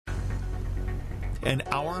an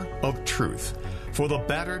hour of truth for the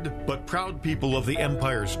battered but proud people of the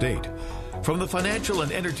Empire State. From the financial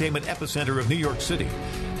and entertainment epicenter of New York City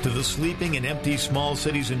to the sleeping and empty small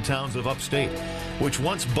cities and towns of upstate, which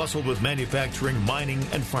once bustled with manufacturing, mining,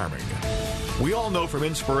 and farming. We all know from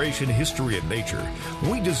inspiration, history, and nature,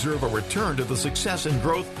 we deserve a return to the success and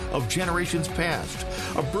growth of generations past,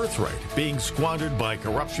 a birthright being squandered by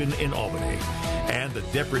corruption in Albany, and the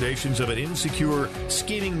depredations of an insecure,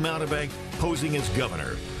 scheming mountebank posing as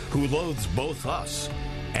governor, who loathes both us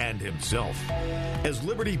and himself. As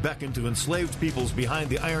liberty beckoned to enslaved peoples behind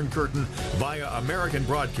the Iron Curtain via American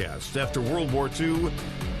broadcasts after World War II,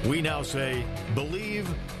 we now say, believe,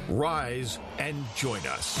 rise, and join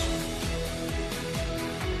us.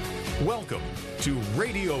 Welcome to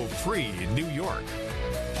Radio Free New York.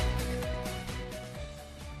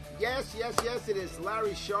 Yes, it is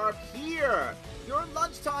Larry Sharpe here. Your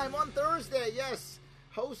lunchtime on Thursday, yes.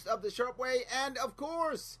 Host of The Sharpe Way, and of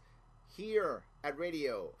course, here at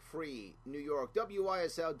Radio Free New York,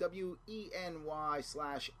 WYSL,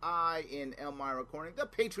 WENY/I in Elmira Corning, The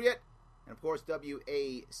Patriot, and of course,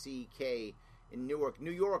 WACK in Newark,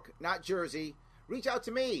 New York, not Jersey. Reach out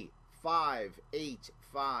to me,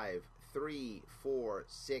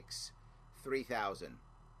 585-346-3000.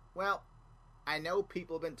 Well, I know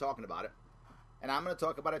people have been talking about it, and I'm going to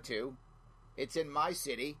talk about it too. It's in my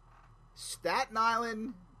city, Staten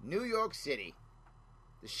Island, New York City.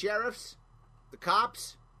 The sheriffs, the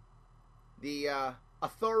cops, the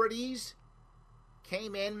authorities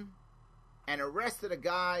came in and arrested a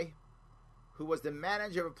guy who was the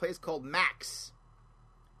manager of a place called Max.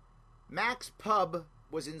 Max Pub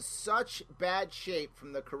was in such bad shape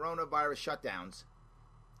from the coronavirus shutdowns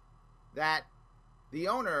that the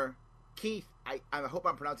owner, Keith, I hope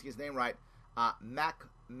I'm pronouncing his name right,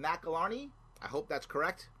 McAlarney, I hope that's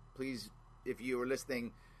correct. Please, if you are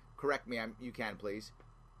listening, correct me, you can please.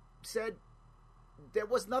 Said there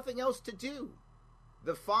was nothing else to do.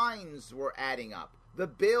 The fines were adding up. The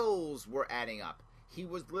bills were adding up. He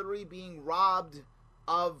was literally being robbed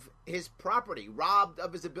of his property, robbed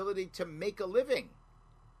of his ability to make a living.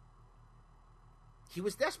 He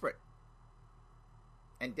was desperate.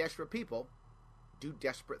 And desperate people do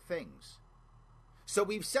desperate things. So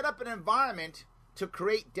we've set up an environment to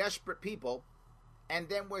create desperate people, and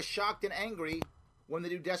then we're shocked and angry when they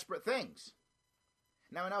do desperate things.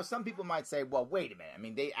 Now, I know some people might say, well, wait a minute. I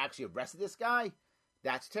mean, they actually arrested this guy?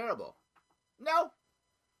 That's terrible. No.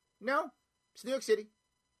 It's New York City.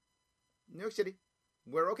 New York City.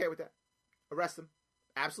 We're okay with that. Arrest them.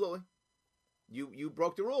 Absolutely. You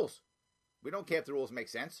broke the rules. We don't care if the rules make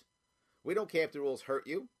sense. We don't care if the rules hurt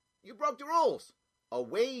you. You broke the rules.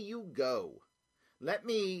 Away you go. Let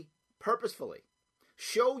me purposefully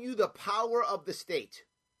show you the power of the state.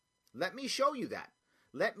 Let me show you that.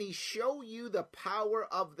 Let me show you the power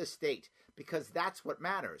of the state, because that's what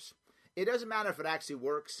matters. It doesn't matter if it actually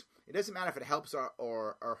works. It doesn't matter if it helps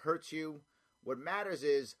or hurts you. What matters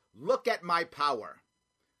is, look at my power.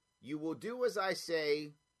 You will do as I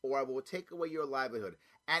say, or I will take away your livelihood.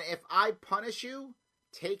 And if I punish you,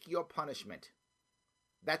 take your punishment.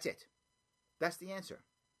 That's it. That's the answer.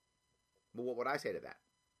 But what would I say to that?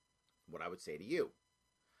 What I would say to you.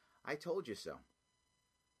 I told you so.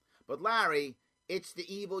 But Larry, it's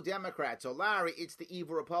the evil Democrats. Or Larry, it's the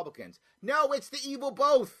evil Republicans. No, it's the evil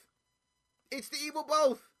both. It's the evil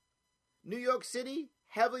both. New York City,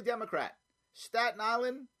 heavily Democrat. Staten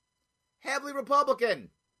Island, heavily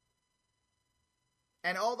Republican.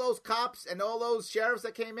 And all those cops and all those sheriffs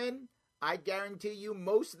that came in, I guarantee you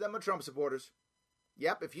most of them are Trump supporters.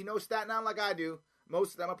 Yep, if you know Staten Island like I do,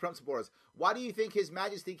 most of them are Trump supporters. Why do you think His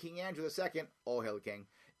Majesty King Andrew II, all hail the king,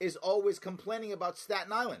 is always complaining about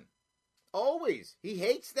Staten Island? Always. He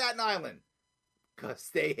hates Staten Island. Because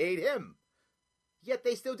they hate him. Yet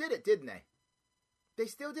they still did it, didn't they? They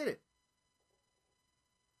still did it.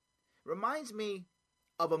 Reminds me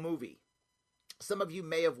of a movie. Some of you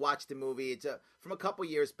may have watched the movie. It's from a couple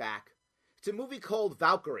years back. It's a movie called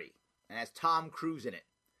Valkyrie, and it has Tom Cruise in it.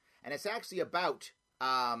 And it's actually about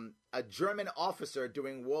a German officer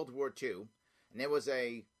during World War II. And there was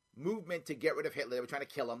a movement to get rid of Hitler. They were trying to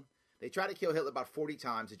kill him. They tried to kill Hitler about 40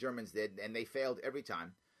 times, the Germans did, and they failed every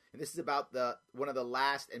time. And this is about one of the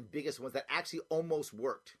last and biggest ones that actually almost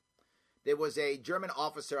worked. There was a German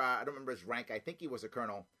officer, I don't remember his rank, I think he was a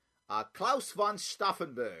colonel, Klaus von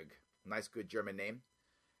Stauffenberg. Nice, good German name.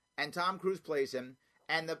 And Tom Cruise plays him.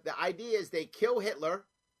 And the idea is they kill Hitler.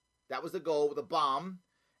 That was the goal with a bomb.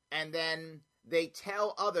 And then they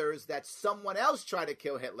tell others that someone else tried to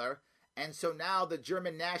kill Hitler. And so now the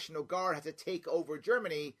German National Guard has to take over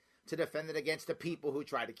Germany to defend it against the people who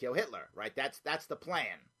tried to kill Hitler. Right? That's the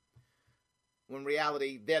plan. when in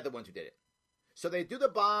reality, they're the ones who did it. So they do the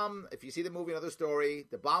bomb. If you see the movie, another story,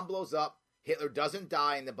 the bomb blows up. Hitler doesn't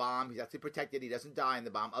die in the bomb. He's actually protected. He doesn't die in the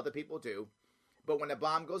bomb. Other people do. But when the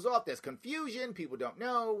bomb goes off, there's confusion. People don't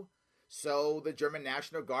know. So the German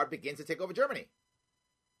National Guard begins to take over Germany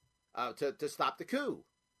to stop the coup.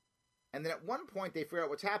 And then at one point, they figure out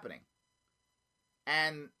what's happening.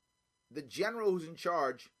 And the general who's in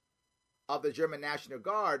charge of the German National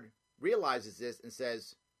Guard realizes this and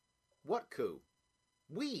says, what coup?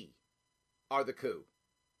 We are the coup.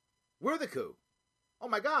 We're the coup. Oh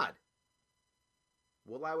my God.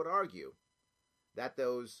 Well, I would argue that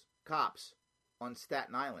those cops on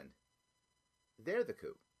Staten Island, they're the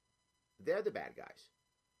coup. They're the bad guys.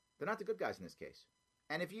 They're not the good guys in this case.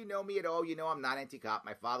 And if you know me at all, you know I'm not anti-cop.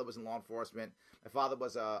 My father was in law enforcement. My father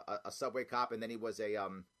was a subway cop, and then he was a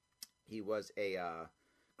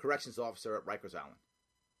corrections officer at Rikers Island.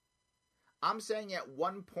 I'm saying at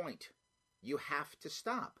one point, you have to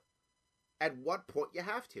stop. At what point you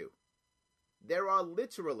have to. There are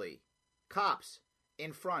literally cops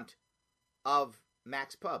in front of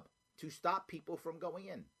Mac's Pub to stop people from going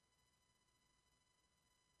in.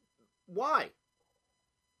 Why?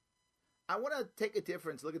 I want to look at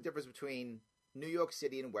the difference between New York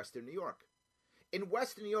City and Western New York. In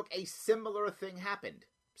Western New York, a similar thing happened.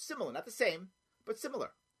 Similar, not the same, but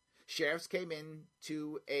similar. Sheriffs came in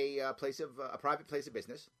to a private place of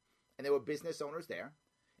business, and there were business owners there,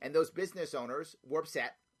 and those business owners were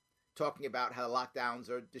upset, talking about how the lockdowns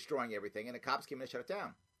are destroying everything, and the cops came in and shut it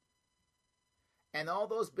down. And all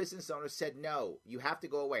those business owners said, no, you have to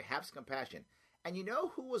go away, have some compassion. And you know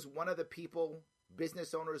who was one of the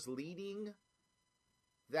business owners leading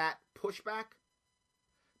that pushback?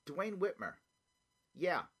 Dwayne Whitmer.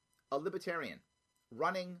 Yeah, a libertarian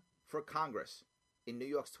running for Congress in New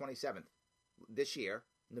York's 27th. This year,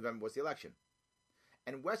 November was the election.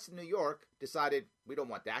 And Western New York decided, we don't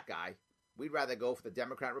want that guy. We'd rather go for the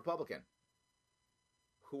Democrat Republican,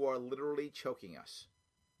 who are literally choking us.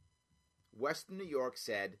 Western New York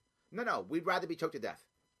said, no, we'd rather be choked to death.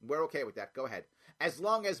 We're okay with that. Go ahead. As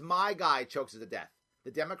long as my guy chokes us to death.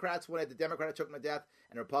 The Democrats wanted the Democrat to choke him to death,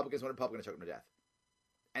 and the Republicans wanted the Republican to choke him to death.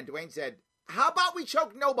 And Dwayne said, how about we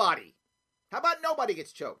choke nobody? How about nobody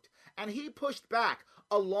gets choked? And he pushed back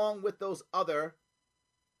along with those other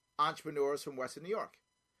entrepreneurs from Western New York.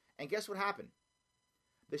 And guess what happened?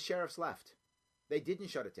 The sheriffs left. They didn't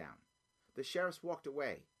shut it down. The sheriffs walked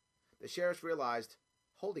away. The sheriffs realized,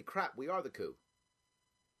 holy crap, we are the coup.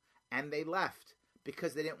 And they left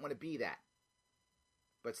because they didn't want to be that.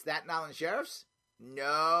 But Staten Island sheriffs?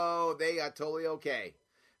 No, they are totally okay.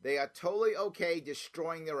 They are totally okay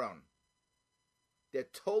destroying their own. They're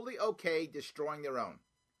totally okay destroying their own.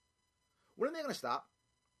 When are they going to stop?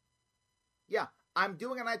 Yeah, I'm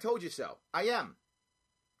doing it and I told you so. I am.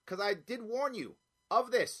 Because I did warn you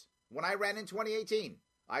of this when I ran in 2018.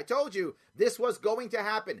 I told you this was going to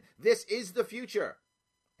happen. This is the future.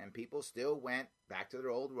 And people still went back to their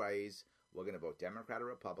old ways. We're going to vote Democrat or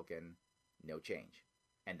Republican. No change.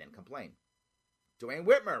 And then complain. Dwayne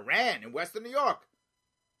Whitmer ran in Western New York.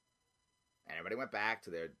 And everybody went back to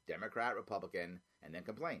their Democrat, Republican, and then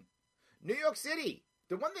complain. New York City.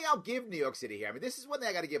 The one thing I'll give New York City here, I mean, this is one thing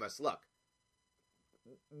I got to give us. Look,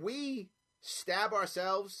 we stab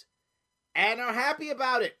ourselves and are happy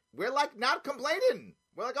about it. We're like not complaining.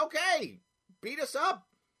 We're like, okay, beat us up.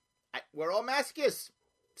 We're all masochists.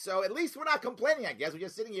 So at least we're not complaining, I guess. We're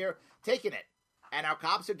just sitting here taking it. And our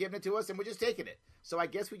cops are giving it to us and we're just taking it. So I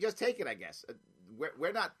guess we just take it, I guess.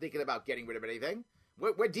 We're not thinking about getting rid of anything.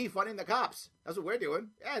 We're defunding the cops. That's what we're doing.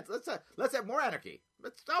 Yeah, let's have more anarchy.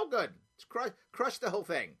 It's so good. Let's crush the whole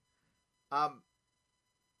thing. But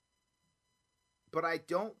I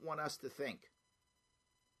don't want us to think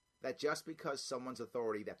that just because someone's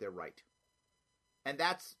authority that they're right. And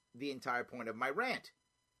that's the entire point of my rant.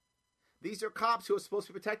 These are cops who are supposed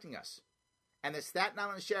to be protecting us. And the Staten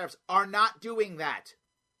Island sheriffs are not doing that.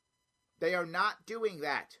 They are not doing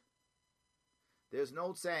that. There's an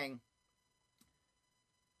old saying,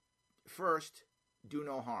 first, do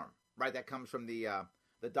no harm, right? That comes from the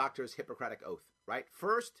doctor's Hippocratic oath, right?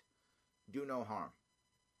 First, do no harm.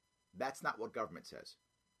 That's not what government says.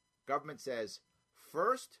 Government says,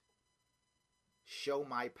 first, show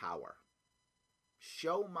my power.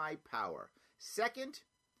 Show my power. Second,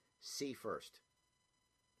 see first.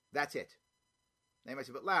 That's it. They might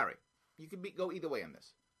say, but Larry, you can go either way on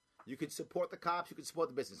this. You could support the cops. You could support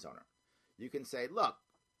the business owner. You can say, look,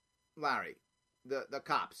 Larry, the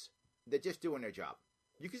cops, they're just doing their job.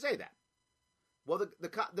 You can say that. Well,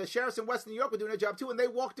 the sheriffs in Western New York were doing their job too, and they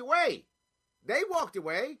walked away. They walked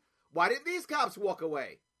away. Why didn't these cops walk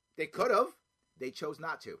away? They could have. They chose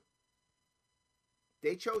not to.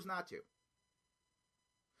 They chose not to.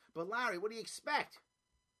 But Larry, what do you expect?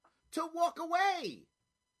 To walk away.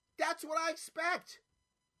 That's what I expect.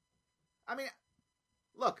 I mean,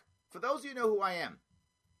 look, for those of you who know who I am,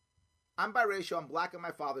 I'm biracial. I'm black on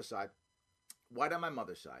my father's side, white on my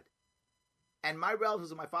mother's side. And my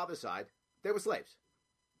relatives on my father's side, they were slaves.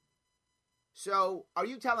 So are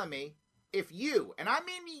you telling me if you, and I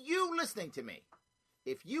mean you listening to me,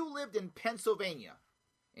 if you lived in Pennsylvania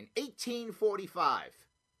in 1845,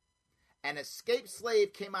 an escaped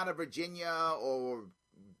slave came out of Virginia or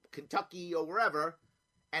Kentucky or wherever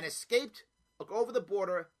and escaped over the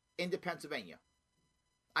border into Pennsylvania.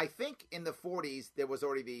 I think in the 40s there was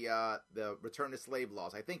already the return to slave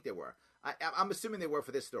laws. I think there were. I'm assuming they were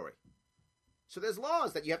for this story. So there's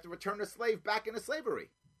laws that you have to return a slave back into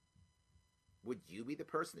slavery. Would you be the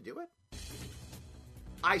person to do it?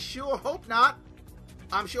 I sure hope not.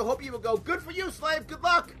 I'm sure hope you will go, good for you, slave, good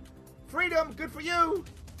luck. Freedom, good for you.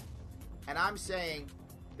 And I'm saying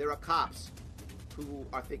there are cops who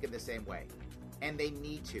are thinking the same way. And they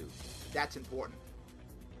need to. That's important.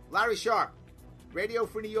 Larry Sharpe, Radio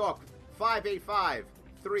Free New York,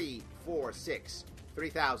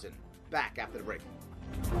 585-346-3000. Back after the break.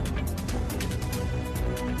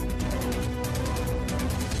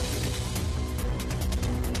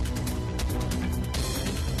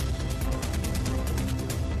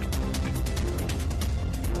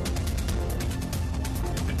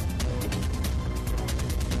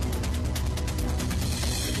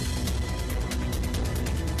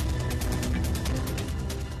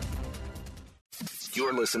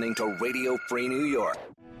 You're listening to Radio Free New York.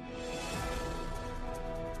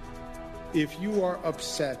 If you are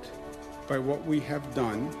upset by what we have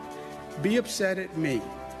done, be upset at me.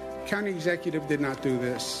 County executive did not do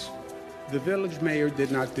this. The village mayor did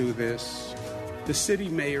not do this. The city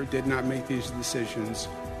mayor did not make these decisions.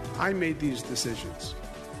 I made these decisions.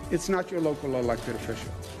 It's not your local elected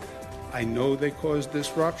officials. I know they caused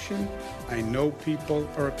disruption. I know people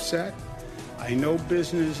are upset. I know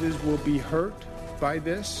businesses will be hurt by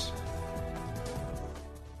this.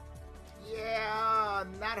 Yeah,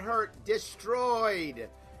 not hurt, destroyed.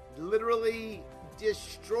 Literally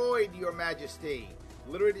destroyed, Your Majesty.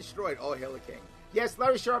 Literally destroyed. Oh, hail the king. Yes,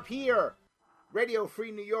 Larry Sharpe here. Radio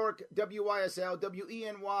Free New York, WYSL,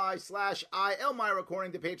 WENY/I, Elmira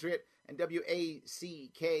Corning, The Patriot, and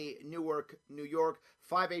WACK Newark, New York,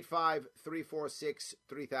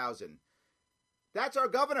 585-346-3000. That's our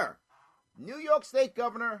governor, New York State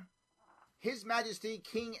Governor, His Majesty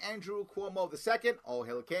King Andrew Cuomo II, oh,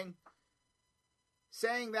 hail the king,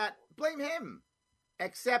 saying that blame him,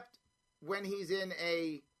 except when he's in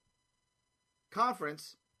a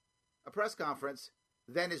conference, a press conference,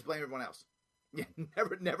 then is blame everyone else. Yeah,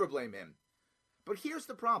 never blame him. But here's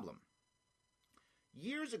the problem.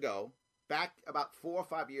 Years ago, back about 4 or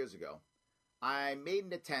 5 years ago, I made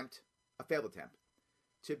an attempt, a failed attempt,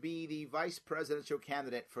 to be the vice presidential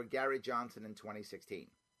candidate for Gary Johnson in 2016.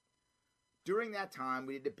 During that time,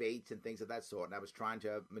 we did debates and things of that sort, and I was trying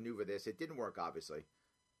to maneuver this. It didn't work, obviously.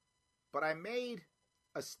 But I made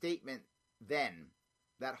a statement then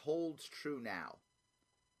that holds true now.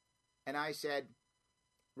 And I said,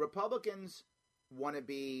 Republicans want to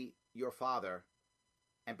be your father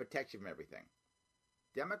and protect you from everything.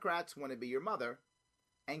 Democrats want to be your mother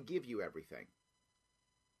and give you everything.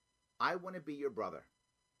 I want to be your brother.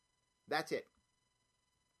 That's it.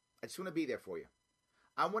 I just want to be there for you.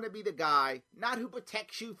 I want to be the guy, not who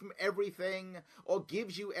protects you from everything or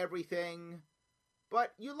gives you everything,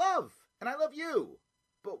 but you love, and I love you.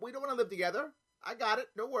 But we don't want to live together. I got it.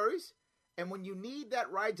 No worries. And when you need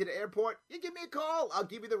that ride to the airport, you give me a call. I'll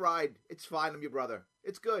give you the ride. It's fine. I'm your brother.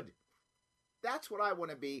 It's good. That's what I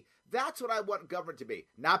want to be. That's what I want government to be.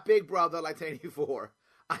 Not Big Brother like 1984.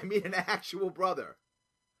 I mean an actual brother.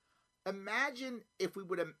 Imagine if we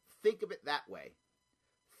would think of it that way.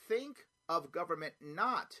 Think of government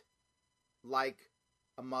not like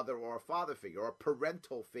a mother or a father figure or a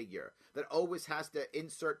parental figure that always has to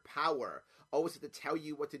insert power, always has to tell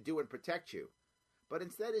you what to do and protect you, but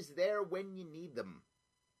instead is there when you need them.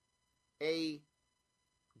 A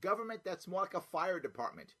government that's more like a fire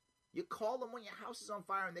department. You call them when your house is on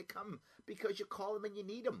fire and they come because you call them and you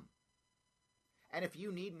need them. And if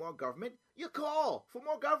you need more government, you call for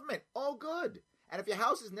more government. All good. And if your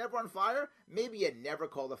house is never on fire, maybe you never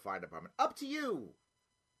call the fire department. Up to you.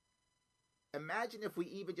 Imagine if we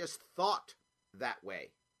even just thought that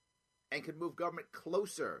way and could move government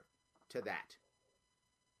closer to that.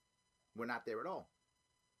 We're not there at all.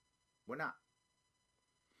 We're not.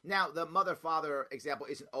 Now, the mother-father example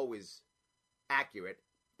isn't always accurate,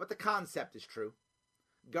 but the concept is true.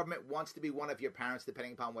 Government wants to be one of your parents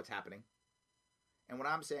depending upon what's happening. And what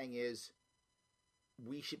I'm saying is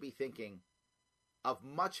we should be thinking of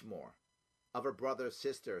much more of a brother,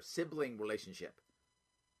 sister, sibling relationship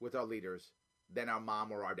with our leaders than our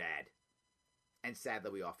mom or our dad. And sadly,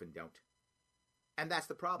 we often don't. And that's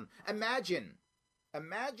the problem. Imagine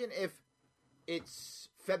if it's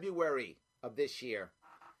February of this year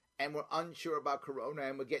and we're unsure about Corona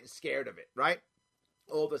and we're getting scared of it, right?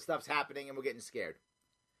 All the stuff's happening and we're getting scared.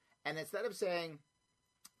 And instead of saying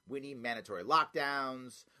we need mandatory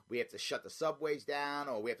lockdowns, we have to shut the subways down,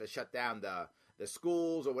 or we have to shut down the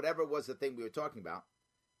schools, or whatever was the thing we were talking about,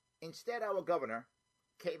 instead our governor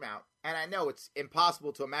came out, and I know it's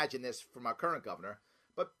impossible to imagine this from our current governor,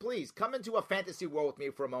 but please come into a fantasy world with me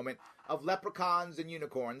for a moment of leprechauns and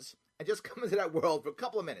unicorns, and just come into that world for a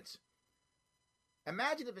couple of minutes.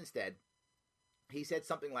 Imagine if instead he said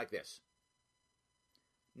something like this: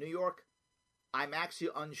 New York, I'm actually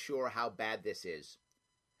unsure how bad this is.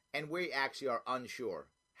 And we actually are unsure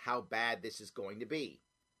how bad this is going to be.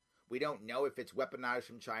 We don't know if it's weaponized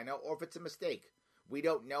from China or if it's a mistake. We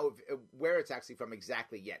don't know where it's actually from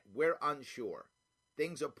exactly yet. We're unsure.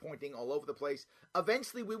 Things are pointing all over the place.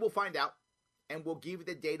 Eventually we will find out, and we'll give you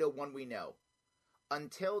the data when we know.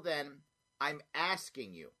 Until then, I'm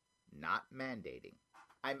asking you, not mandating,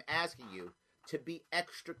 I'm asking you to be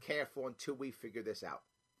extra careful until we figure this out.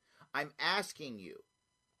 I'm asking you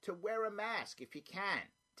to wear a mask if you can,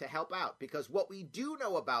 to help out, because what we do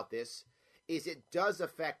know about this is it does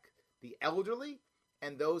affect the elderly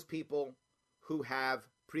and those people who have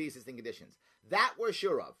pre-existing conditions. That we're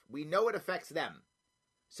sure of. We know it affects them.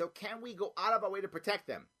 So can we go out of our way to protect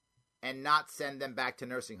them and not send them back to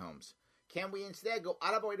nursing homes? Can we instead go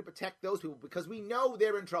out of our way to protect those people because we know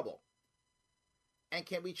they're in trouble? And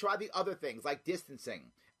can we try the other things like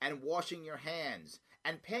distancing and washing your hands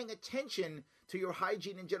and paying attention to your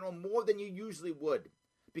hygiene in general more than you usually would?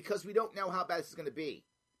 Because we don't know how bad this is going to be.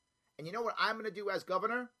 And you know what I'm going to do as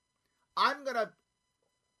governor? I'm going to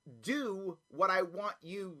do what I want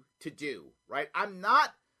you to do, right? I'm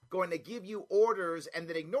not going to give you orders and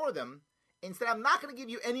then ignore them. Instead, I'm not going to give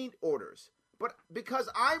you any orders. But because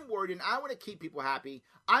I'm worried and I want to keep people happy,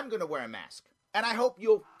 I'm going to wear a mask. And I hope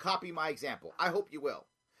you'll copy my example. I hope you will.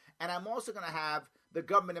 And I'm also going to have the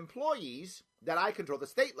government employees that I control, the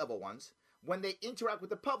state level ones, when they interact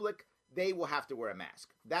with the public, they will have to wear a mask.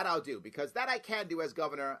 That I'll do, because that I can do as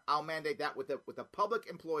governor. I'll mandate that with the public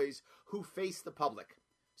employees who face the public.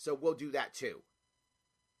 So we'll do that too.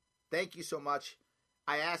 Thank you so much.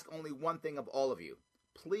 I ask only one thing of all of you.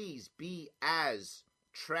 Please be as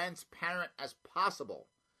transparent as possible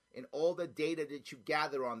in all the data that you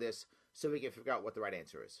gather on this so we can figure out what the right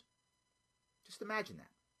answer is. Just imagine that.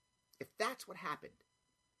 If that's what happened,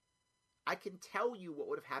 I can tell you what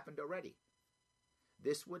would have happened already.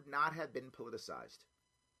 This would not have been politicized.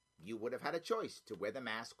 You would have had a choice to wear the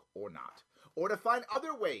mask or not, or to find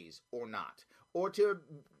other ways or not, or to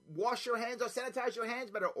wash your hands or sanitize your hands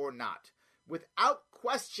better or not. Without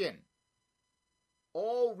question,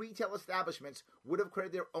 all retail establishments would have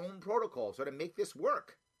created their own protocols so to make this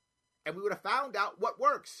work. And we would have found out what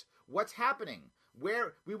works, what's happening,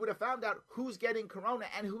 where we would have found out who's getting corona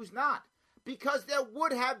and who's not. Because there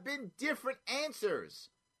would have been different answers,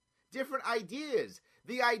 different ideas.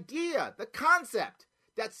 The idea, the concept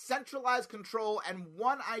that centralized control and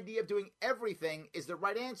one idea of doing everything is the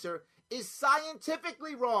right answer is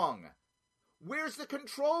scientifically wrong. Where's the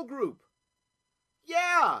control group?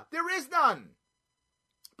 Yeah, there is none.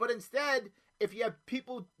 But instead, if you have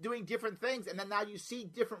people doing different things and then now you see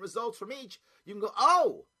different results from each, you can go,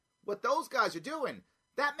 oh, what those guys are doing,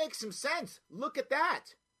 that makes some sense. Look at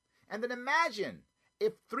that. And then imagine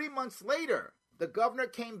if 3 months later, the governor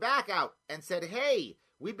came back out and said, hey,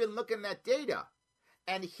 we've been looking at data,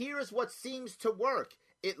 and here's what seems to work.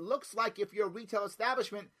 It looks like if you're a retail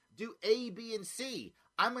establishment, do A, B, and C.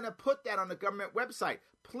 I'm going to put that on the government website.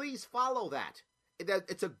 Please follow that.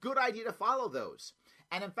 It's a good idea to follow those.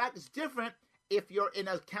 And in fact, it's different if you're in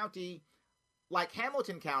a county like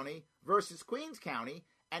Hamilton County versus Queens County.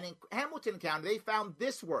 And in Hamilton County, they found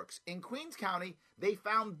this works. In Queens County, they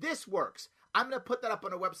found this works. I'm going to put that up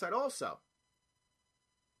on the website also.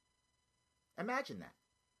 Imagine that.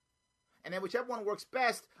 And then whichever one works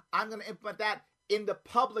best, I'm going to implement that in the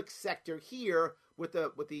public sector here with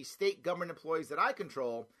the state government employees that I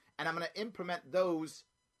control, and I'm going to implement those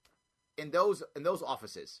in those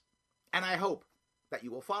offices. And I hope that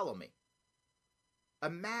you will follow me.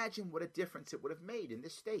 Imagine what a difference it would have made in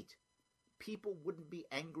this state. People wouldn't be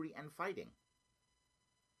angry and fighting.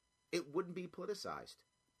 It wouldn't be politicized.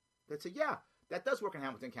 They'd say, yeah, that does work in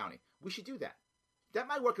Hamilton County. We should do that. That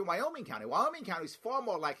might work in Wyoming County. Wyoming County is far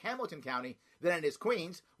more like Hamilton County than it is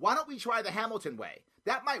Queens. Why don't we try the Hamilton way?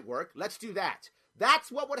 That might work. Let's do that.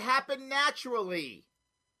 That's what would happen naturally.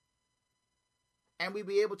 And we'd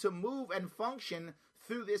be able to move and function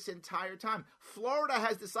through this entire time. Florida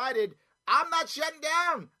has decided, I'm not shutting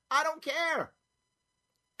down. I don't care.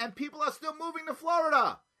 And people are still moving to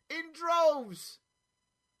Florida in droves.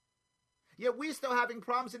 Yet we're still having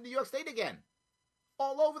problems in New York State again.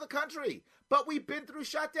 All over the country. But we've been through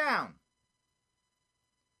shutdown.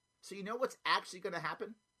 So you know what's actually going to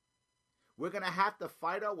happen? We're going to have to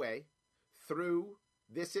fight our way through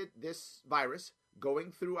this virus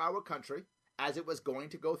going through our country as it was going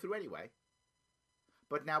to go through anyway.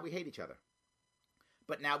 But now we hate each other.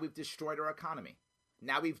 But now we've destroyed our economy.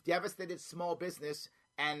 Now we've devastated small business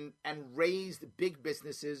and raised big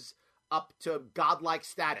businesses up to godlike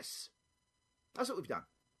status. That's what we've done.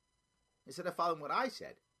 Instead of following what I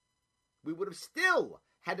said, we would have still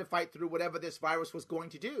had to fight through whatever this virus was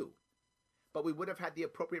going to do. But we would have had the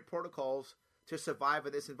appropriate protocols to survive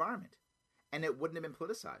in this environment. And it wouldn't have been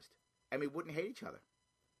politicized. And we wouldn't hate each other.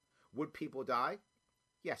 Would people die?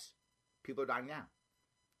 Yes. People are dying now.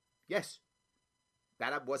 Yes.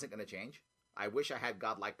 That wasn't going to change. I wish I had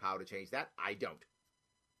godlike power to change that. I don't.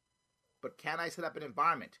 But can I set up an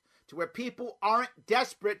environment to where people aren't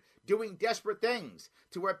desperate doing desperate things?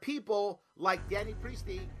 To where people like Danny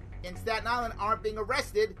Priestley in Staten Island aren't being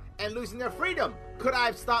arrested and losing their freedom? Could I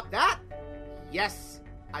have stopped that? Yes,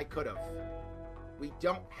 I could have. We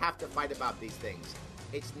don't have to fight about these things.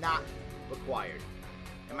 It's not required.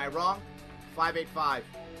 Am I wrong?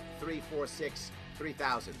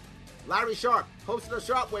 585-346-3000. Larry Sharpe, host of the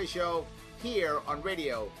Sharpe Way Show, here on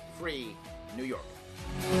Radio Free New York.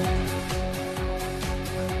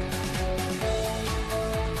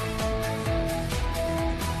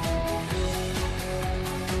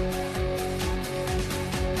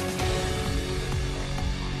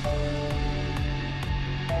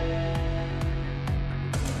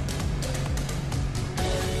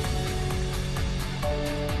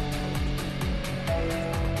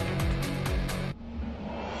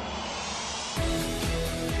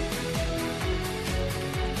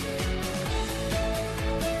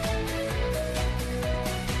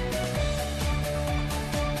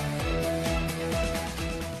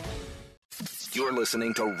 You're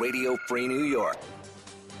listening to Radio Free New York.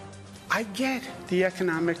 I get the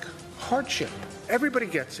economic hardship. Everybody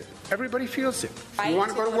gets it. Everybody feels it. You want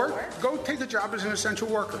to go to work? Go take a job as an essential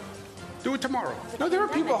worker. Do it tomorrow. No, there are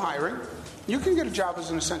people hiring. You can get a job as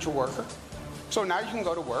an essential worker. So now you can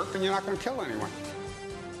go to work and you're not going to kill anyone.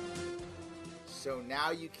 So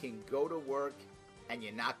now you can go to work and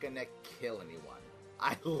you're not going to kill anyone.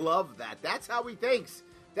 I love that. That's how he thinks.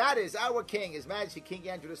 That is our king, His Majesty King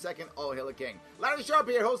Andrew II. Oh, hail the king. Larry Sharpe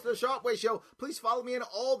here, host of the Sharpe Way Show. Please follow me on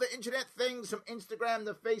all the internet things, from Instagram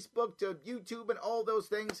to Facebook to YouTube and all those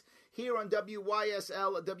things, here on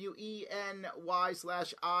WYSL,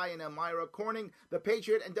 WENY/I in Elmira Corning, The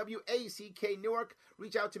Patriot, and WACK Newark.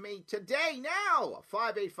 Reach out to me today, now,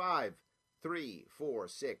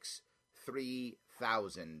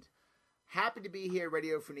 585-346-3000. Happy to be here,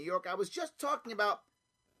 Radio for New York. I was just talking about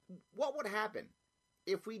what would happen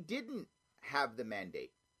if we didn't have the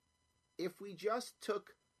mandate, if we just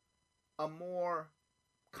took a more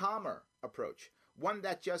calmer approach, one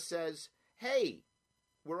that just says, hey,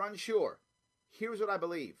 we're unsure. Here's what I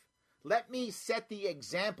believe. Let me set the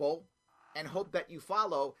example and hope that you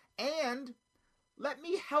follow, and let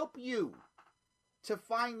me help you to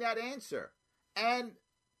find that answer. And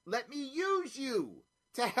let me use you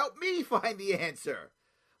to help me find the answer.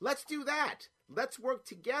 Let's do that. Let's work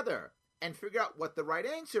together and figure out what the right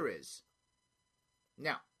answer is.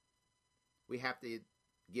 Now, we have to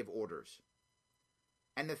give orders.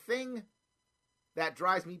 And the thing that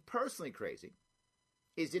drives me personally crazy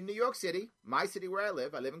is in New York City, my city where I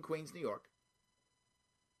live in Queens, New York,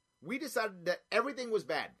 we decided that everything was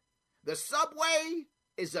bad. The subway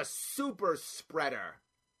is a super spreader.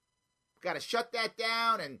 Got to shut that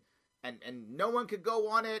down, and no one could go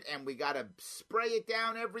on it, and we got to spray it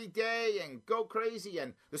down every day and go crazy.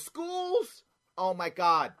 And the schools, oh my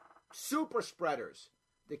God, super spreaders.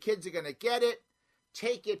 The kids are going to get it,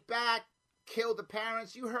 take it back, kill the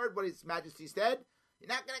parents. You heard what His Majesty said. You're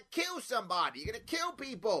not going to kill somebody. You're going to kill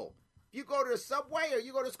people. If you go to the subway or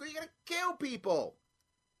you go to school, you're going to kill people.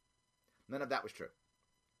 None of that was true.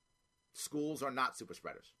 Schools are not super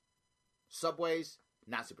spreaders. Subways,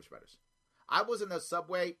 not super spreaders. I was in the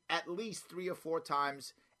subway at least 3 or 4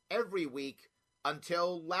 times every week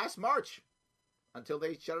until last March, until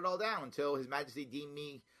they shut it all down, until His Majesty deemed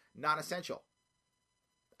me non-essential.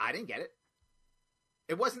 I didn't get it.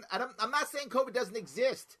 It wasn't. I'm not saying COVID doesn't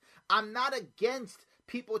exist. I'm not against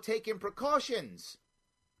people taking precautions.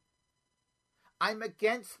 I'm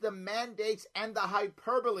against the mandates and the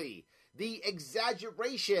hyperbole, the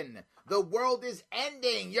exaggeration. The world is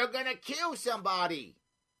ending. You're going to kill somebody.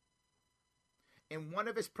 In one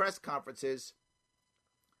of his press conferences,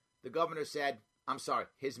 the governor said,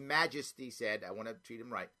 His Majesty said, I want to treat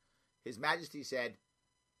him right. His Majesty said,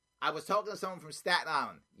 I was talking to someone from Staten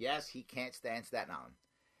Island. Yes, he can't stand Staten Island.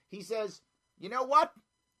 He says, you know what?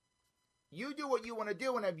 You do what you want to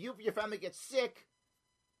do, and if you or your family get sick,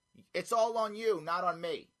 it's all on you, not on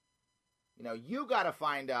me. You know, you got to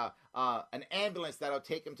find an ambulance that'll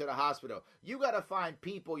take him to the hospital. You got to find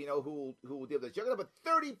people, you know, who will deal with this. You're going to put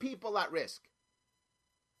 30 people at risk.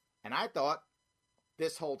 And I thought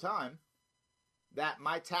this whole time that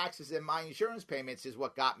my taxes and my insurance payments is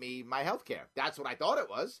what got me my health care. That's what I thought it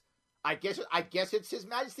was. I guess it's His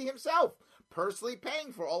Majesty himself personally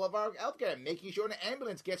paying for all of our health care and making sure an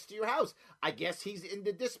ambulance gets to your house. I guess he's in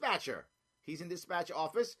the dispatcher. He's in the dispatch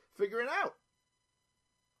office figuring it out.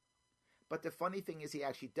 But the funny thing is he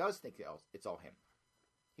actually does think it's all him.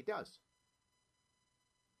 He does.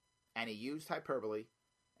 And he used hyperbole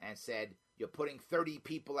and said, you're putting 30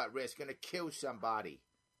 people at risk, going to kill somebody.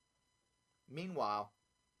 Meanwhile,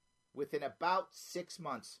 within about 6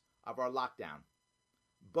 months of our lockdown,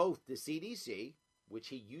 both the CDC, which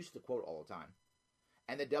he used to quote all the time,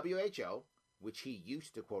 and the WHO, which he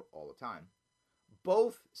used to quote all the time,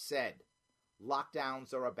 both said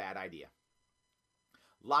lockdowns are a bad idea.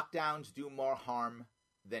 Lockdowns do more harm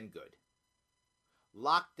than good.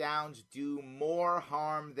 Lockdowns do more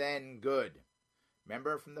harm than good.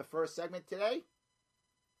 Remember from the first segment today?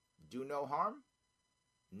 Do no harm?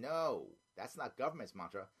 No, that's not government's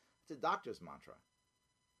mantra. It's a doctor's mantra.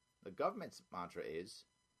 The government's mantra is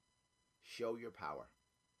show your power.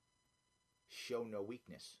 Show no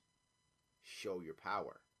weakness. Show your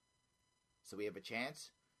power. So we have a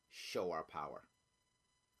chance, show our power.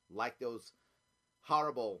 Like those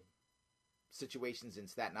horrible situations in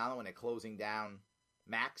Staten Island when they're closing down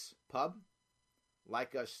Mac's Pub.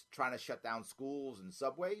 Like us trying to shut down schools and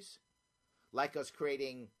subways. Like us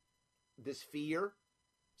creating this fear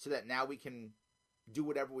so that now we can do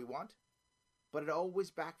whatever we want. But it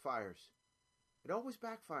always backfires. It always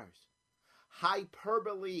backfires.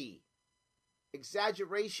 Hyperbole,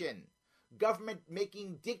 exaggeration, government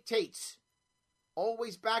making dictates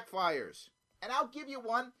always backfires. And I'll give you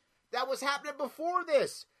one that was happening before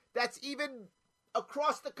this. That's even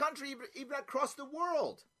across the country, even across the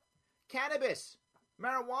world. Cannabis,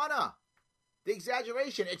 marijuana, the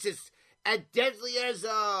exaggeration. It's as deadly as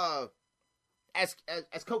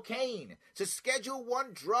cocaine. It's a Schedule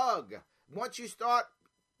 1 drug. Once you start,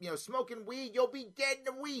 smoking weed, you'll be dead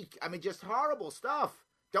in a week. I mean, just horrible stuff.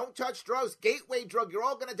 Don't touch drugs. Gateway drug. You're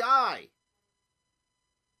all going to die.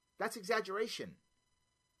 That's exaggeration.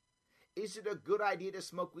 Is it a good idea to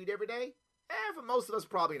smoke weed every day? For most of us,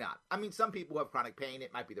 probably not. I mean, some people who have chronic pain,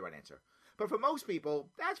 it might be the right answer. But for most people,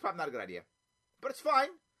 that's probably not a good idea. But it's fine.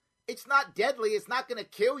 It's not deadly. It's not going to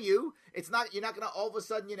kill you. You're not going to all of a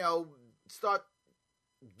sudden, start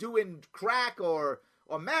doing crack or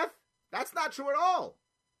meth. That's not true at all.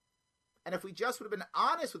 And if we just would have been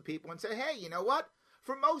honest with people and said, hey, you know what?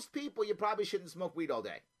 For most people, you probably shouldn't smoke weed all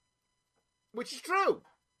day. Which is true.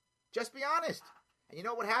 Just be honest. And you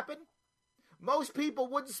know what happened? Most people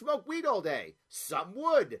wouldn't smoke weed all day. Some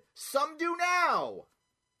would. Some do now.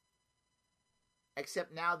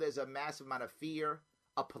 Except now there's a massive amount of fear,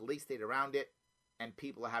 a police state around it, and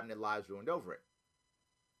people are having their lives ruined over it.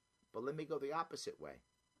 But let me go the opposite way.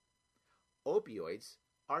 Opioids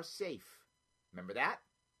are safe. Remember that?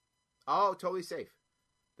 Oh, totally safe.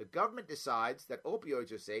 The government decides that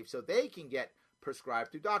opioids are safe so they can get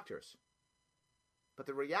prescribed through doctors. But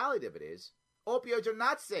the reality of it is, opioids are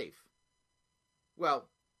not safe. Well,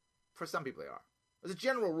 for some people they are. As a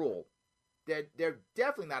general rule, they're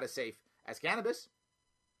definitely not as safe as cannabis.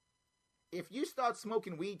 If you start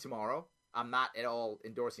smoking weed tomorrow, I'm not at all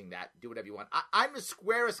endorsing that. Do whatever you want. I'm the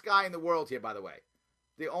squarest guy in the world here, by the way.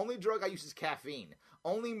 The only drug I use is caffeine.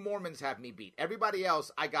 Only Mormons have me beat. Everybody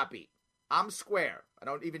else, I got beat. I'm square. I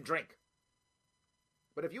don't even drink.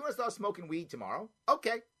 But if you want to start smoking weed tomorrow,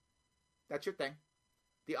 okay. That's your thing.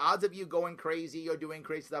 The odds of you going crazy or doing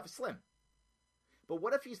crazy stuff is slim. But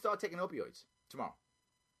what if you start taking opioids tomorrow?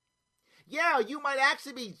 Yeah, you might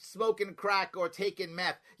actually be smoking crack or taking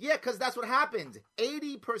meth. Yeah, because that's what happens.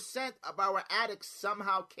 80% of our addicts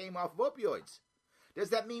somehow came off of opioids.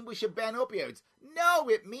 Does that mean we should ban opioids? No,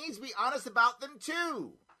 it means be honest about them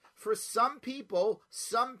too. For some people,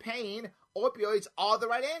 some pain, opioids are the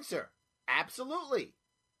right answer. Absolutely.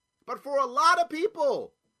 But for a lot of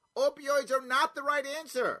people, opioids are not the right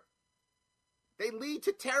answer. They lead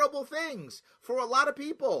to terrible things for a lot of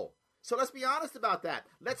people. So let's be honest about that.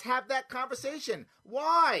 Let's have that conversation.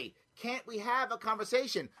 Why can't we have a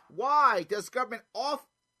conversation? Why does government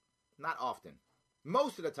not often,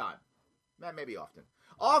 most of the time, maybe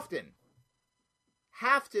often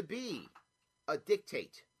have to be a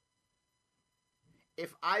dictate?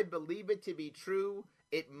 If I believe it to be true,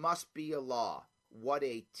 it must be a law. What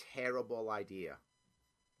a terrible idea.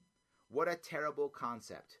 What a terrible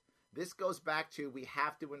concept. This goes back to we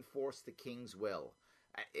have to enforce the king's will.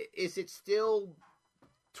 Is it still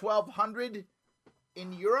 1200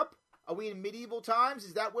 in Europe? Are we in medieval times?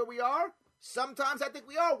 Is that where we are? Sometimes I think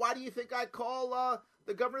we are. Why do you think I call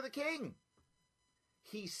the governor the king?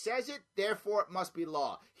 He says it, therefore it must be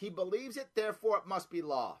law. He believes it, therefore it must be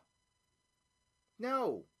law.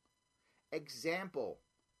 No. Example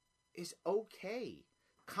is okay.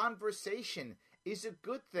 Conversation is a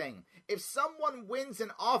good thing. If someone wins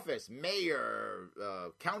an office, mayor,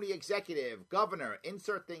 county executive, governor,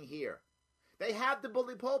 insert thing here, they have the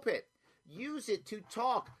bully pulpit. Use it to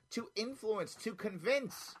talk, to influence, to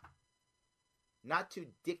convince, not to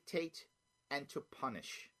dictate and to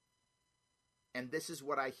punish. And this is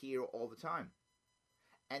what I hear all the time.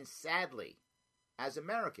 And sadly, as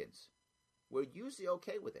Americans, we're usually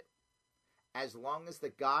okay with it, as long as the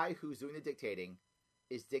guy who's doing the dictating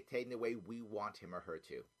is dictating the way we want him or her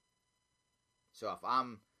to. So if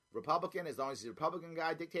I'm Republican, as long as he's a Republican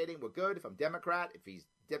guy dictating, we're good. If I'm Democrat, if he's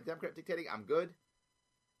Democrat dictating, I'm good.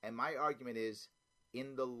 And my argument is,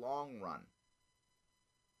 in the long run,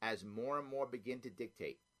 as more and more begin to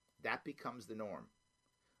dictate, that becomes the norm.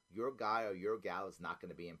 Your guy or your gal is not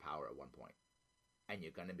going to be in power at one point, and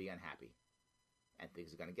you're going to be unhappy. And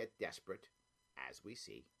things are going to get desperate, as we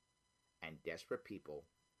see. And desperate people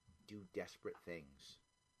do desperate things.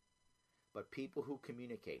 But people who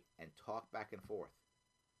communicate and talk back and forth,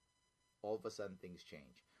 all of a sudden things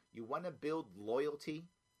change. You want to build loyalty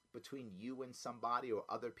between you and somebody or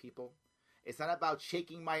other people? It's not about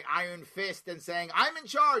shaking my iron fist and saying, I'm in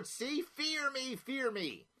charge, see? Fear me, fear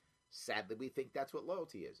me. Sadly, we think that's what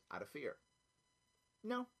loyalty is, out of fear.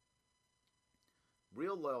 No.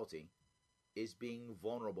 Real loyalty is being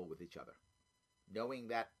vulnerable with each other. Knowing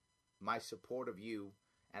that my support of you,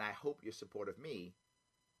 and I hope your support of me,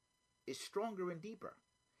 is stronger and deeper,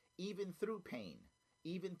 even through pain,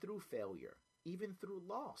 even through failure, even through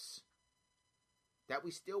loss. That we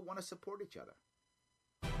still want to support each other.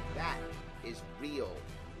 That is real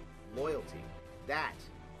loyalty. That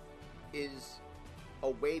is a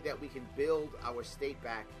way that we can build our state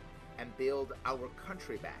back and build our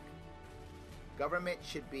country back. Government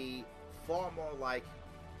should be far more like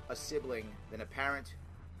a sibling than a parent,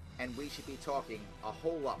 and we should be talking a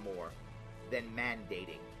whole lot more than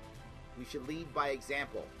mandating. We should lead by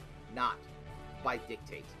example, not by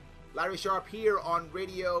dictate. Larry Sharpe here on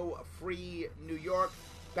Radio Free New York.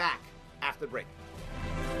 Back after the break.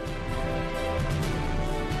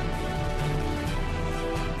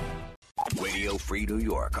 Radio Free New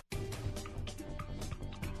York.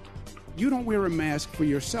 You don't wear a mask for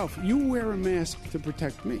yourself. You wear a mask to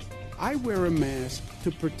protect me. I wear a mask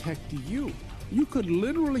to protect you. You could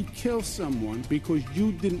literally kill someone because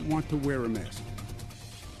you didn't want to wear a mask.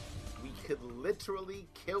 We could literally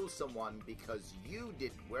kill someone because you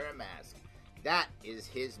didn't wear a mask. That is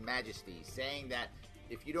His Majesty saying that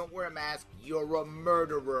if you don't wear a mask, you're a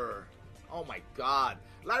murderer. Oh my God.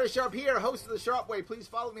 Larry Sharpe here, host of The Sharpe Way. Please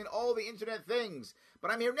follow me on all the internet things.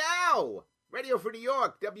 But I'm here now. Radio Free New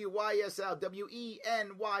York, WYSL,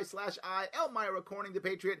 WENY/I, Elmira Corning, The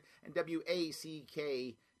Patriot, and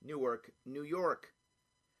WACK, Newark, New York.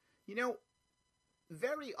 You know,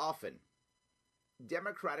 very often,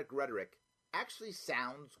 Democratic rhetoric actually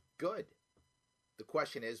sounds good. The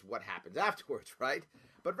question is, what happens afterwards, right?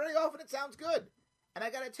 But very often it sounds good. And I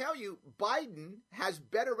got to tell you, Biden has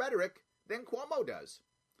better rhetoric than Cuomo does.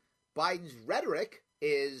 Biden's rhetoric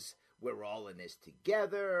is, we're all in this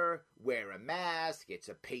together, wear a mask, it's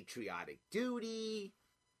a patriotic duty.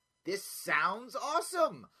 This sounds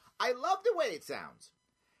awesome. I love the way it sounds.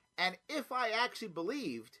 And if I actually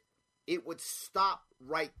believed it would stop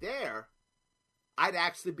right there, I'd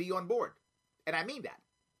actually be on board. And I mean that.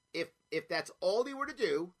 If that's all they were to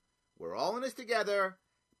do, we're all in this together,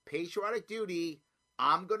 patriotic duty,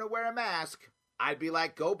 I'm going to wear a mask, I'd be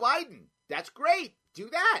like, go Biden. That's great. Do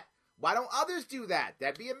that. Why don't others do that?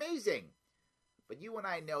 That'd be amazing. But you and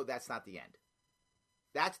I know that's not the end.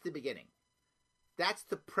 That's the beginning. That's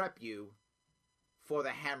to prep you for the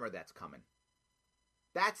hammer that's coming.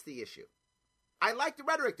 That's the issue. I like the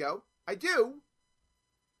rhetoric, though. I do.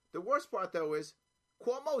 The worst part, though, is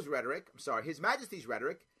Cuomo's rhetoric, His Majesty's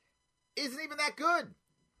rhetoric, isn't even that good.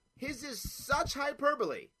 His is such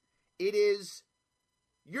hyperbole. It is,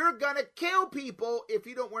 you're going to kill people if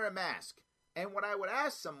you don't wear a mask. And what I would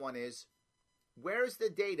ask someone is, where's the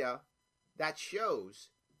data that shows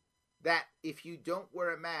that if you don't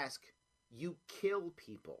wear a mask, you kill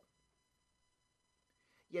people?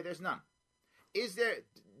 Yeah, there's none.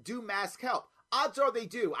 Do masks help? Odds are they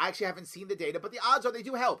do. I actually haven't seen the data, but the odds are they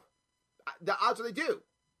do help. The odds are they do.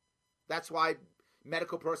 That's why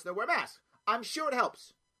medical personnel wear masks. I'm sure it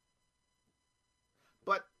helps.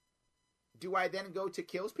 But do I then go to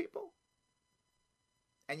kills people?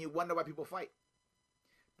 And you wonder why people fight.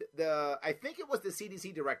 I think it was the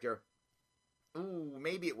CDC director. Ooh,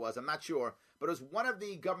 maybe it was. I'm not sure. But it was one of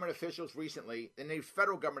the government officials recently, and a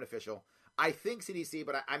federal government official, I think CDC,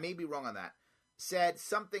 but I may be wrong on that, said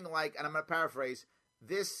something like, and I'm going to paraphrase,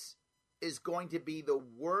 this is going to be the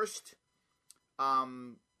worst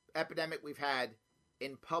epidemic we've had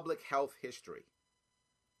in public health history.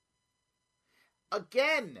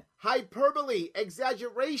 Again, hyperbole,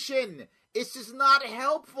 exaggeration. It's just not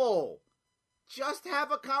helpful. Just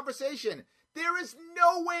have a conversation. There is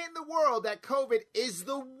no way in the world that COVID is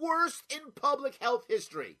the worst in public health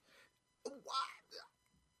history.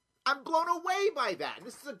 I'm blown away by that. And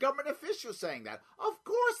this is a government official saying that. Of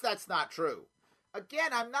course that's not true. Again,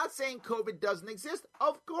 I'm not saying COVID doesn't exist.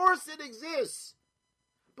 Of course it exists.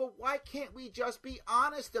 But why can't we just be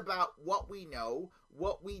honest about what we know,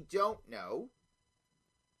 what we don't know,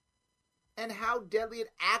 and how deadly it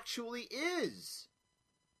actually is?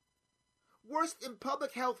 Worst in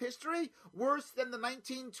public health history? Worse than the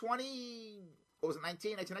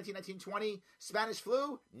 1920 Spanish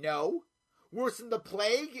flu? No. Worse than the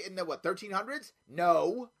plague in the 1300s?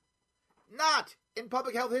 No. Not in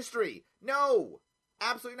public health history. No.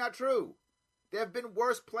 Absolutely not true. There have been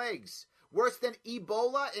worse plagues. Worse than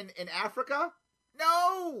Ebola in Africa?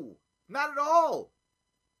 No. Not at all.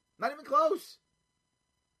 Not even close.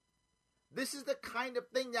 This is the kind of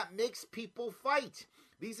thing that makes people fight.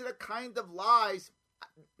 These are the kind of lies,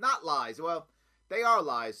 not lies, well, they are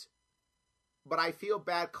lies, but I feel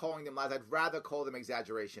bad calling them lies. I'd rather call them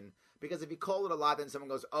exaggeration, because if you call it a lie, then someone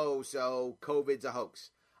goes, oh, so COVID's a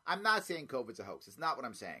hoax. I'm not saying COVID's a hoax. It's not what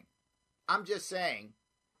I'm saying. I'm just saying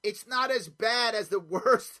it's not as bad as the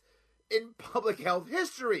worst in public health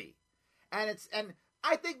history. And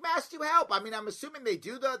I think masks do help. I mean, I'm assuming they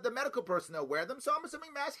do. The medical personnel wear them, so I'm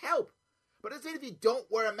assuming masks help. But it's not if you don't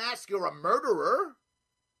wear a mask, you're a murderer.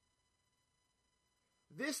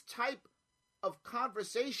 This type of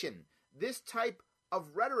conversation, this type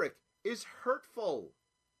of rhetoric is hurtful.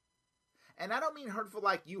 And I don't mean hurtful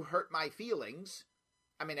like you hurt my feelings.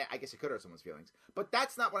 I mean, I guess it could hurt someone's feelings. But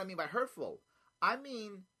that's not what I mean by hurtful. I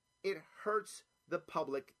mean, it hurts the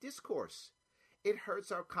public discourse. It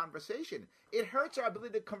hurts our conversation. It hurts our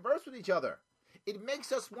ability to converse with each other. It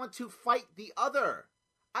makes us want to fight the other.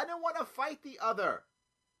 I don't want to fight the other.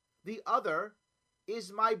 The other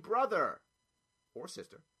is my brother. Or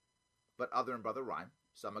sister. But other and brother rhyme.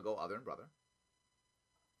 So I'm going to go other and brother.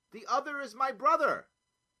 The other is my brother.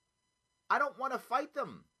 I don't want to fight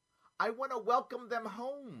them. I want to welcome them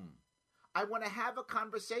home. I want to have a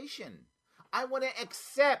conversation. I want to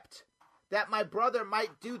accept that my brother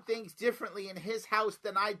might do things differently in his house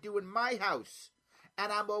than I do in my house.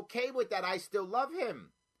 And I'm okay with that. I still love him.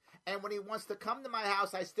 And when he wants to come to my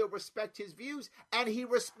house, I still respect his views. And he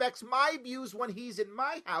respects my views when he's in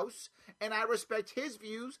my house. And I respect his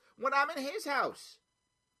views when I'm in his house.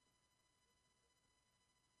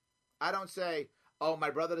 I don't say, oh,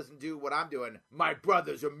 my brother doesn't do what I'm doing. My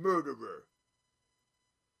brother's a murderer.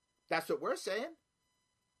 That's what we're saying.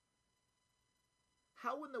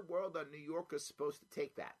 How in the world are New Yorkers supposed to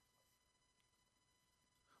take that?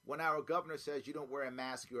 When our governor says you don't wear a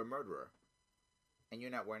mask, you're a murderer. And you're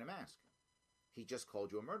not wearing a mask. He just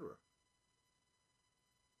called you a murderer.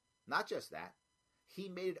 Not just that. He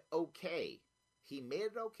made it okay. He made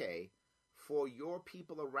it okay for your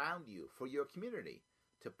people around you, for your community,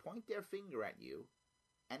 to point their finger at you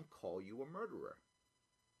and call you a murderer.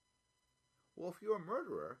 Well, if you're a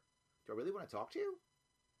murderer, do I really want to talk to you?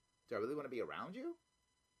 Do I really want to be around you?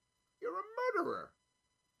 You're a murderer.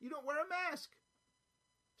 You don't wear a mask.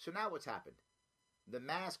 So now what's happened? The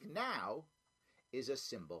mask now is a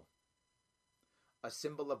symbol. A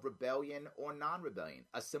symbol of rebellion or non-rebellion.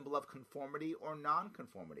 A symbol of conformity or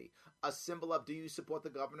non-conformity. A symbol of do you support the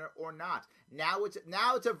governor or not. Now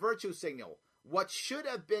it's a virtue signal. What should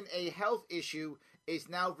have been a health issue is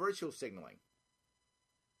now virtue signaling.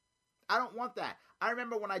 I don't want that. I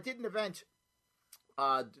remember when I did an event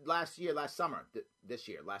last summer.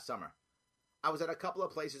 I was at a couple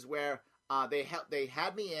of places where They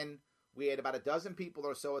had me in. We had about a dozen people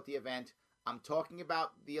or so at the event. I'm talking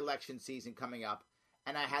about the election season coming up,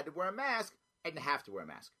 and I had to wear a mask. I didn't have to wear a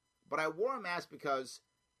mask, but I wore a mask because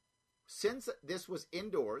since this was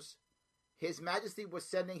indoors, His Majesty was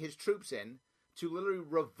sending his troops in to literally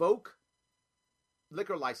revoke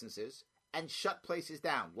liquor licenses and shut places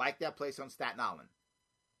down, like that place on Staten Island.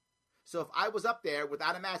 So if I was up there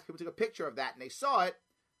without a mask, people took a picture of that and they saw it,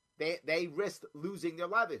 they risked losing their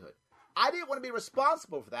livelihood. I didn't want to be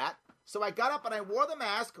responsible for that, so I got up and I wore the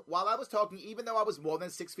mask while I was talking, even though I was more than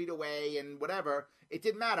 6 feet away and whatever. It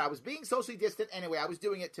didn't matter. I was being socially distant anyway. I was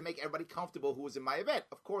doing it to make everybody comfortable who was in my event.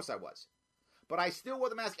 Of course I was. But I still wore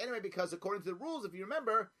the mask anyway because according to the rules, if you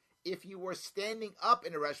remember, if you were standing up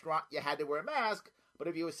in a restaurant, you had to wear a mask, but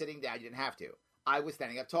if you were sitting down, you didn't have to. I was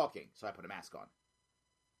standing up talking, so I put a mask on.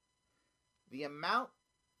 The amount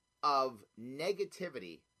of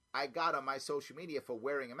negativity I got on my social media for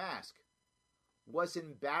wearing a mask was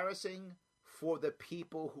embarrassing for the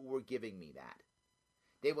people who were giving me that.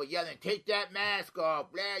 They were yelling, "Take that mask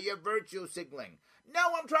off, blah, you're virtue signaling."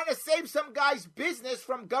 No, I'm trying to save some guy's business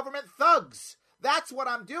from government thugs. That's what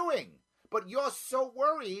I'm doing. But you're so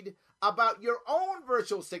worried about your own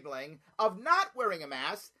virtual signaling of not wearing a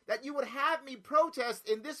mask that you would have me protest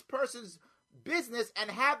in this person's business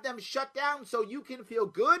and have them shut down so you can feel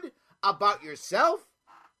good about yourself?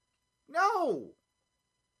 No.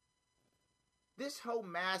 This whole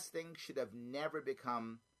mask thing should have never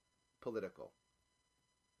become political.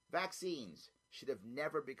 Vaccines should have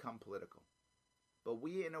never become political. But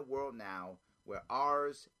we're in a world now where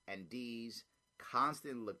R's and D's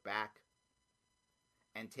constantly look back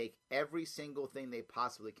and take every single thing they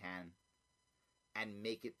possibly can and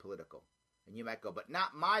make it political. And you might go, but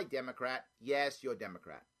not my Democrat. Yes, you're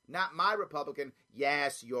Democrat. Not my Republican.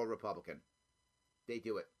 Yes, you're Republican. They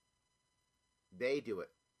do it. They do it.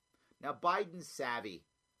 Now, Biden's savvy,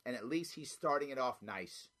 and at least he's starting it off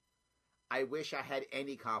nice. I wish I had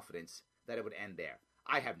any confidence that it would end there.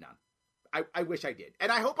 I have none. I wish I did. And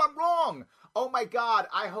I hope I'm wrong. Oh, my God.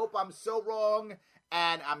 I hope I'm so wrong.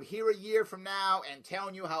 And I'm here a year from now and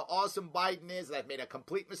telling you how awesome Biden is, and I've made a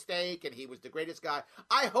complete mistake, and he was the greatest guy.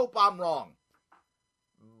 I hope I'm wrong.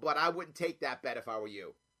 But I wouldn't take that bet if I were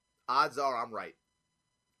you. Odds are I'm right.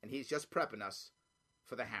 And he's just prepping us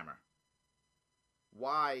for the hammer.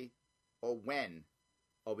 Why or when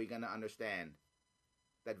are we going to understand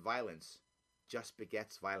that violence just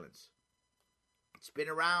begets violence? It's been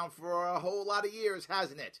around for a whole lot of years,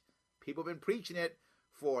 hasn't it? People have been preaching it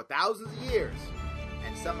for thousands of years,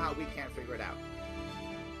 and somehow we can't figure it out.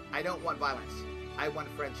 I don't want violence. I want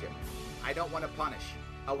friendship. I don't want to punish.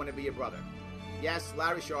 I want to be your brother. Yes,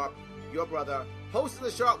 Larry Sharpe, your brother, host of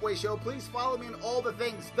The Sharpe Way Show. Please follow me on all the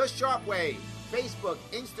things. The Sharpe Way. Facebook,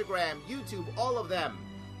 Instagram, YouTube, all of them.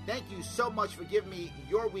 Thank you so much for giving me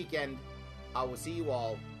your weekend. I will see you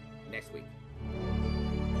all next week.